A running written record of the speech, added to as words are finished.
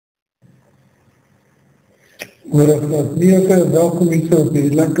Goedendag, welkom hier op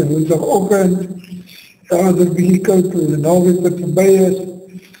die lekker woensdagoggend. Ja, het is een beetje koud, de naweek wat voorbij is.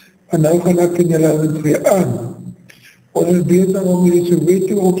 En nou gaan ek en julle ouens weer aan. Ons is bezig om die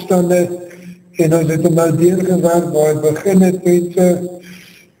Soweto opstande en ons het nou deurgewerk waar het begin het mense,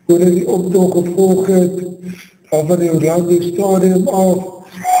 hoe die optocht gevolg het, daar van die Orlando stadium af,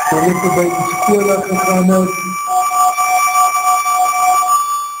 hoe het by die skole gegaan het.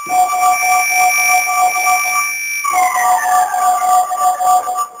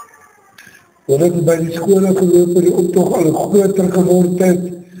 Hoe het by die skole geloop, die optocht al groter geword het,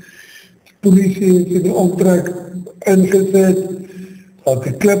 die polisie het in die omtrek ingezet, dat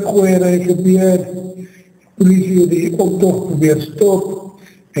die klipgooierij gebeur, die polisie het die optocht probeer stop,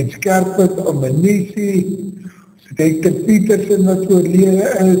 met skerpend ammunisie, Dr. Petersen wat oorlede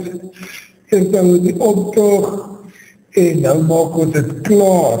is, eerst nou die optocht, en nou maak ons het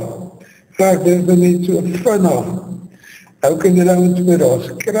klaar. Vraag, dit is net so vinnig. Nou kan jy nou ons met daar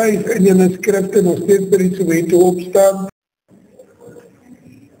skryf in jylle skrifte nog steeds by die Soweto opstaan.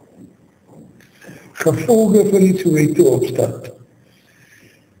 Gevolge van die Soweto opstand.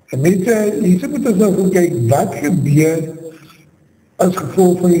 En mense, hier moet ons nou gaan kyk, wat gebeur as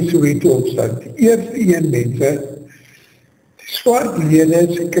gevolg van die Soweto opstand? Die eerste een mense, die swart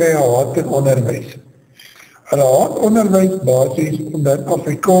leerders kry haat in onderwys. Hulle haat onderwys basis omdat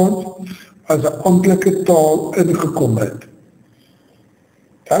Afrikaans as 'n amptelike taal ingekom het.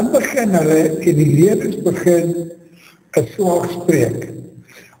 Dan begin hulle, en die leerders begin 'n slag spreek.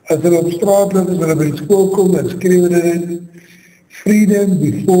 As hulle op straat loop, as hulle by die skool kom, dan skreeu hulle dit, freedom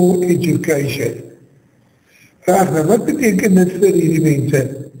before education. Vraag nou, wat beteken dit vir hierdie mense?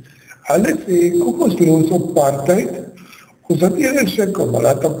 Hulle sê, kom ons los op apartheid, ons het eerder sukkel, maar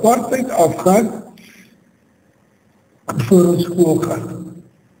laat apartheid afgaan, voor ons school gaan.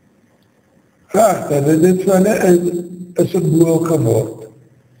 Vraag nou, dit van een symbool geword.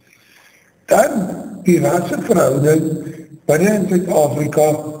 Dan die rasseverhouding binne in Suid-Afrika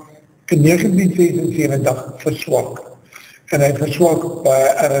in 1976 verswak. En hy verswak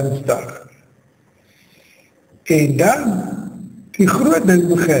baie ernstig. En dan die groot ding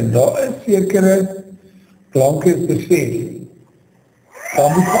begin, daar is sekere blankes besef.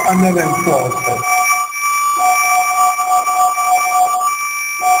 Daar moet verandering plaasvind.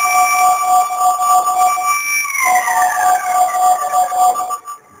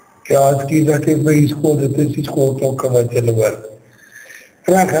 Ja, excuse, ek het by die school, dit is die schoolklokke wat julle hoor.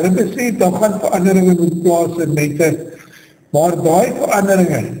 Vraag, hulle besef, dan gaan veranderingen moet plaas in mense, maar die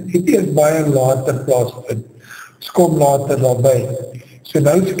veranderingen het eers baie later plaasvind. Ons kom later daarby. So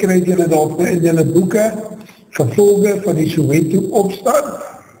nou skryf julle daar in julle boeke, gevolge van die Soweto opstand.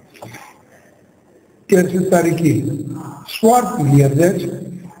 Eerste sterretjie, swart leerders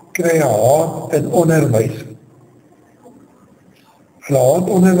kry haat in onderwys. Hulle haat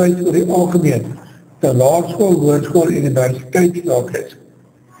onderwys oor die algemeen, de laerskool, hoërskool, universiteitsstaak is.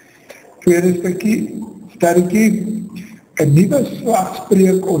 Tweede sterretjie, 'n nuwe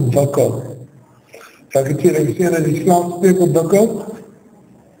slagspreuk ontwikkel. Ek het hier gesê dat die slagspreuk ontwikkel,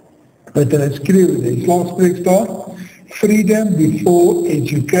 met hulle skreeu, die slagspreuk staan, freedom before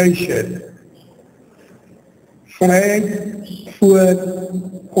education. Vryheid voor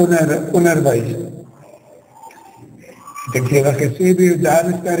onderwys. Ek het al gesê, die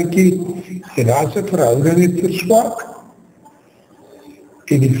derde sterretjie, die rasseverhouding het verswak.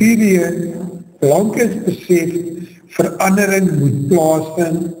 En die vierde, lang is besef, verandering moet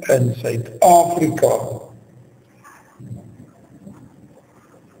plaasvind in Suid-Afrika.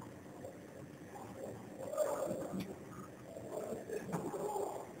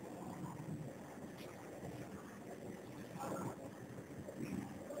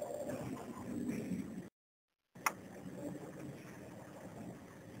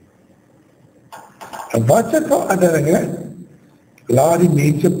 En wat se veranderinge laat die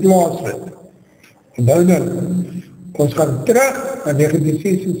mense plaasvind? En nou, ons gaan terug na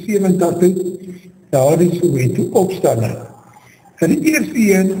 1976 na die Soweto opstande. En die eerste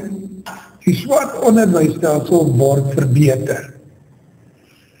een, die swart onderwysstelsel word verbeter.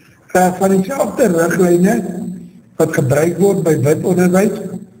 Van dieselfde riglyne wat gebruik word by wit onderwys,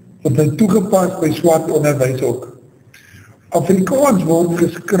 word toegepas by swart onderwys ook. Afrikaans word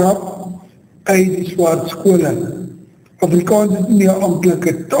geskrap uit die swart skole. Afrikaans is nie 'n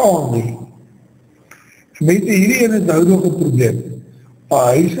amptelike taal nie. Mense, hierdie een is nou nog 'n probleem. Maar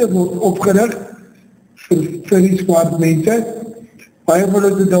huise word opgerig vir die swart mense. Baie van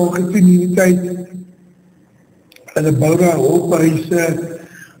hulle het al gesien in die tyd. Hulle bou daar hulphuise,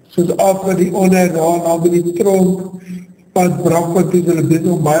 soos af met die onder, daar by die tronk, pad Bradford, hulle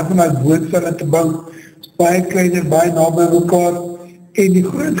bezig om baie van die woonstelle te bou, baie kleiner, baie naby mekaar, en die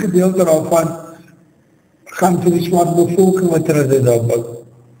groot gedeelte daarvan gaan vir die swart bevolking wat hulle dit daar bou.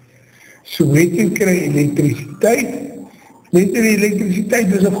 Soweto kry elektrisiteit, net die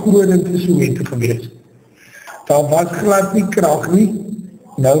elektrisiteit is 'n groot ding vir Soweto gewees. Daar was glad nie krag nie,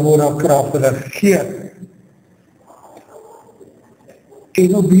 nou word daar krag vir hulle gegee.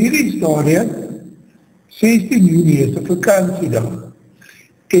 En op hierdie stadium, 16 Junie is 'n vakansiedag,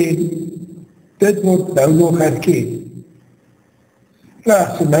 en dit word nou nog herken.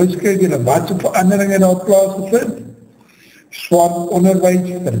 Ja, so nou skryf julle wat so veranderinge daar plaasgevind. Swart onderwys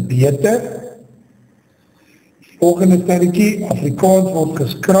verbeter. Volgende sterretjie, Afrikaans word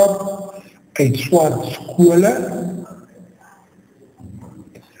geskrap uit swart skole.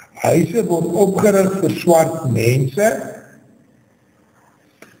 Huise word opgerig vir swart mense.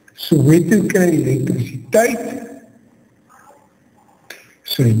 Soweto kry elektrisiteit.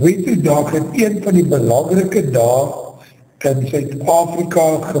 Soweto dag het een van die belangrike dae in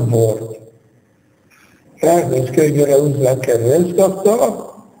Suid-Afrika geword. Ja, dus krijg je ons lekker rustig daar.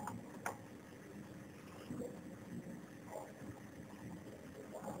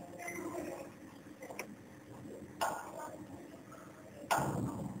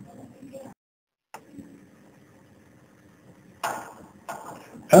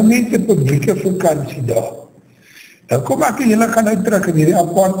 Nou met die publieke vakantie daar. Nou kom ek en julle gaan nou terug in hierdie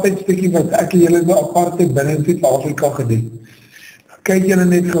apartheid stukkie wat ek en julle nou apartheid binnen Suid-Afrika gedoen. Kyk julle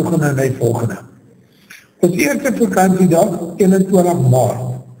net gou na die volgende. Ons eerste vakantiedag, 21 Maart.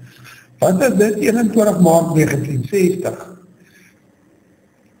 Wat is dit? 21 Maart 1960.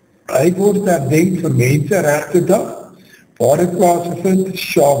 Hy word herdenk vir Mensenregte Dag, waar dit plaasgevind,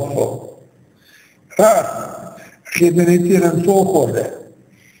 Sharpeville. Ek gee dit net hier in volgorde.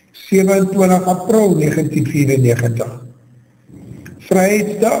 27 April 1994.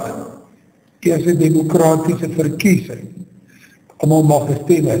 Vryheidsdag, eerste demokratiese verkiesing. Almal mag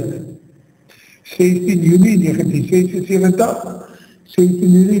gestem het. 16 Junie 1976,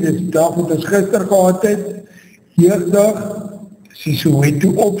 16 Junie, dit is die dag wat ons gister gehad het, jeugdag, is die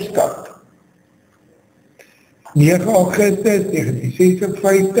Soweto opstand. 9 Augustus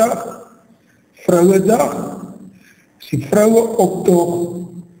 1956, Vrouwedag, is die vrouwe optog,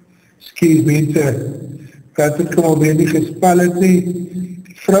 skies mense, wat het kan alweer nie gespel het nie,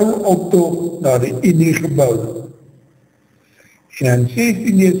 die vrouwe optog na die Unie gebouw. En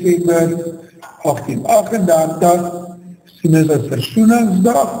 16 December 1838 sien ons as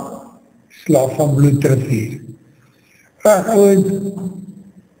Versoeningsdag, Slag van Bloedrivier. Ag ouens,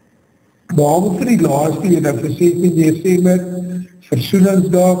 behalve vir die laaste ene vir 16 December,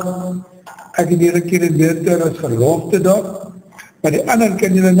 Versoeningsdag, ek en julle ken dit beter as Verlofte Dag, maar die ander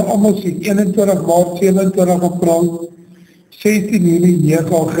kan julle nou allemaal sien, 21 Maart, 27 April, 16 Juni,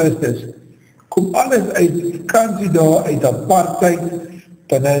 9 Augustus, kom alles uit vakantiedae uit apartheid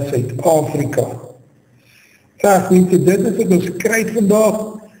binne Suid-Afrika. Ja, weet jy, dit is wat ons skryf vandag,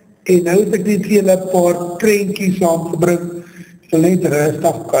 en nou het ek net vir julle 'n paar prentjies saamgebring, so net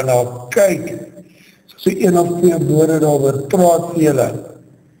rustig kan na kyk, so 1 of 2 woorde daaroor praat vir julle.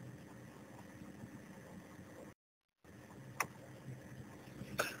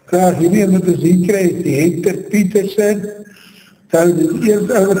 Ja, hierdie wat ons hier krijg, die Hector Peterson, nou die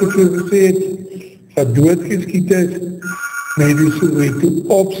eerste ou wat ek so gesê het, wat doodgeskiet is, met die Soweto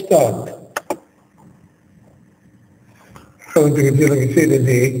opstand. Want ek het julle gesê, dat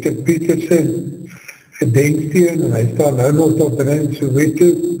die Hector Peterson gedenksteen, en hy staan nou nog op in Soweto,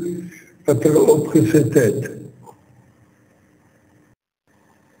 wat hulle opgesit het.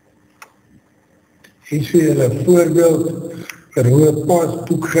 Hier sê julle voorbeeld, vir hoe een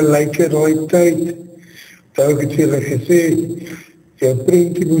pasboek gelyk het die tyd. Daar ek het julle gesê, jou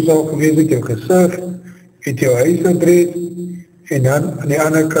prentjie moes al gewees het, jou gesig, het jou huisadres, en dan aan die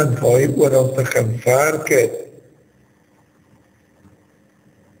ander kant waar jy ooral te gewerk het.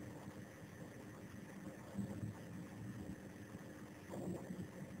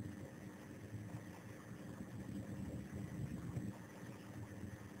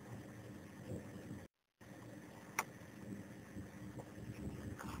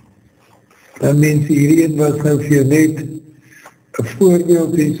 Dan mense, hierheen was nou vir jou net een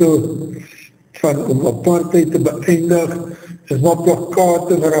voorbeeld hierso van om apartheid te beëindig. Dis maar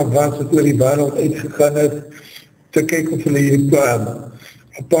plakate waarop was het oor die wêreld uitgegaan het, te kyk of hulle hier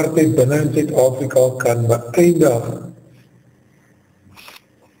apartheid binne in Suid-Afrika kan beëindig.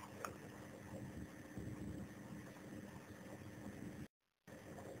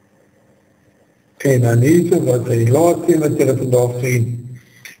 En dan hierso wat die laaste wat julle vandag sien,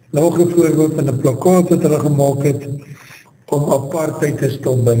 nog een voorbeeld van een plakkaat wat hulle gemaakt het om apartheid te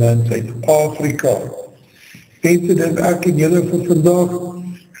stop binne in Suid-Afrika. Mense, dit ek en julle vir vandag.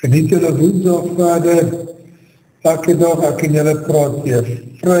 Geniet julle woensdag verder. Elke dag ek en julle praat weer.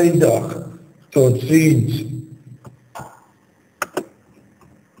 Vrydag. Tot ziens.